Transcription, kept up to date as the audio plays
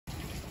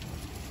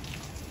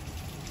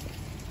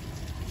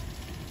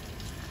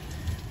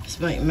This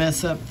might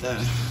mess up the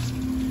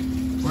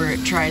where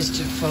it tries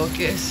to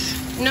focus.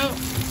 No,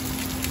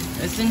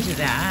 listen to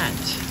that.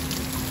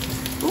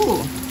 Ooh.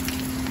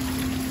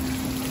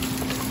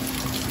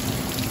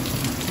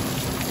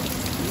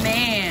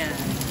 Man.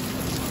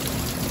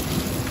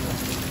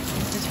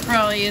 This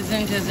probably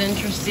isn't as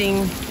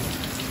interesting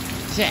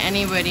to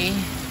anybody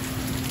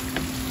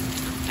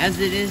as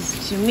it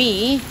is to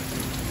me.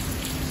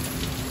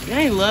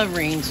 I love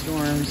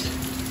rainstorms.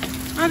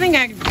 I think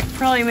I could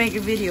probably make a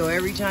video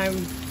every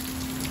time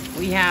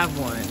we have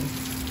one.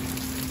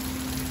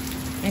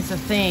 It's a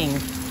thing.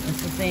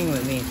 It's a thing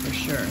with me for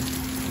sure.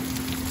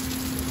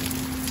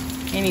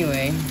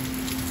 Anyway,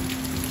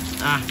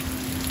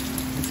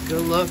 let's go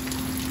look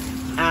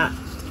at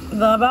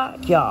the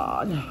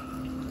backyard.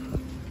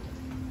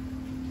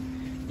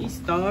 You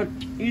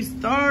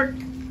start.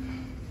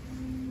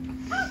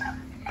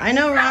 I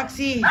know,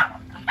 Roxy,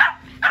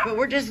 but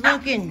we're just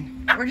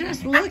looking. We're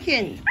just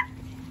looking.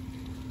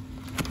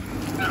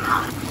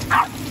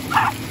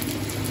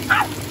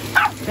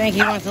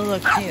 Spanky wants to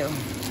look too.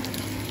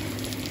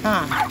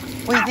 Huh?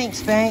 What do you think,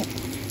 Spank?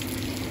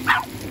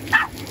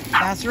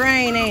 That's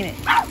rain, ain't it?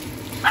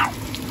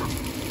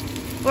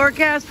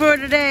 Forecast for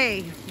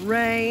today.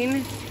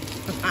 Rain.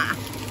 It's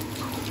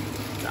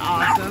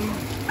awesome.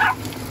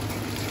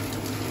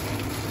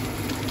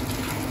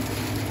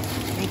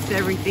 Makes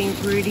everything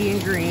pretty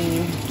and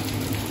green.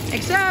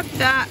 Except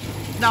that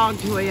dog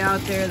toy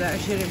out there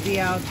that shouldn't be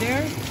out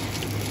there.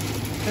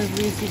 Because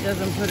Lucy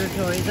doesn't put her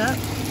toys up.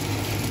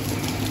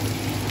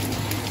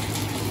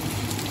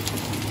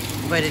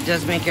 But it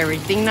does make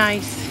everything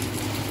nice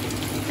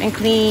and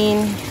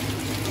clean.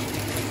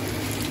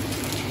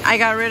 I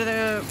got rid of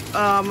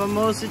the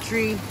mimosa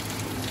tree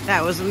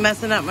that was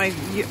messing up my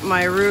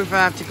roof. I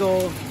have to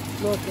go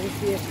look and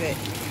see if it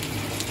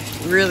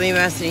really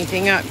messed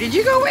anything up. Did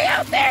you go way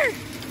out there?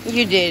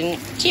 You didn't.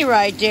 She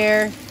right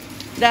there.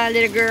 That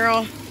little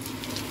girl.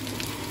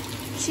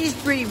 She's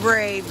pretty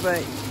brave,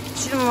 but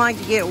she don't like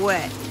to get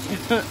wet.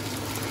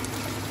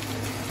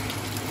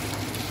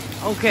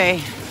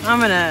 Okay, I'm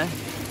gonna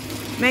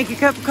make a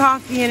cup of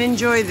coffee and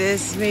enjoy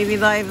this. Maybe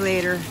live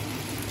later.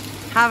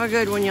 Have a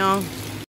good one, y'all.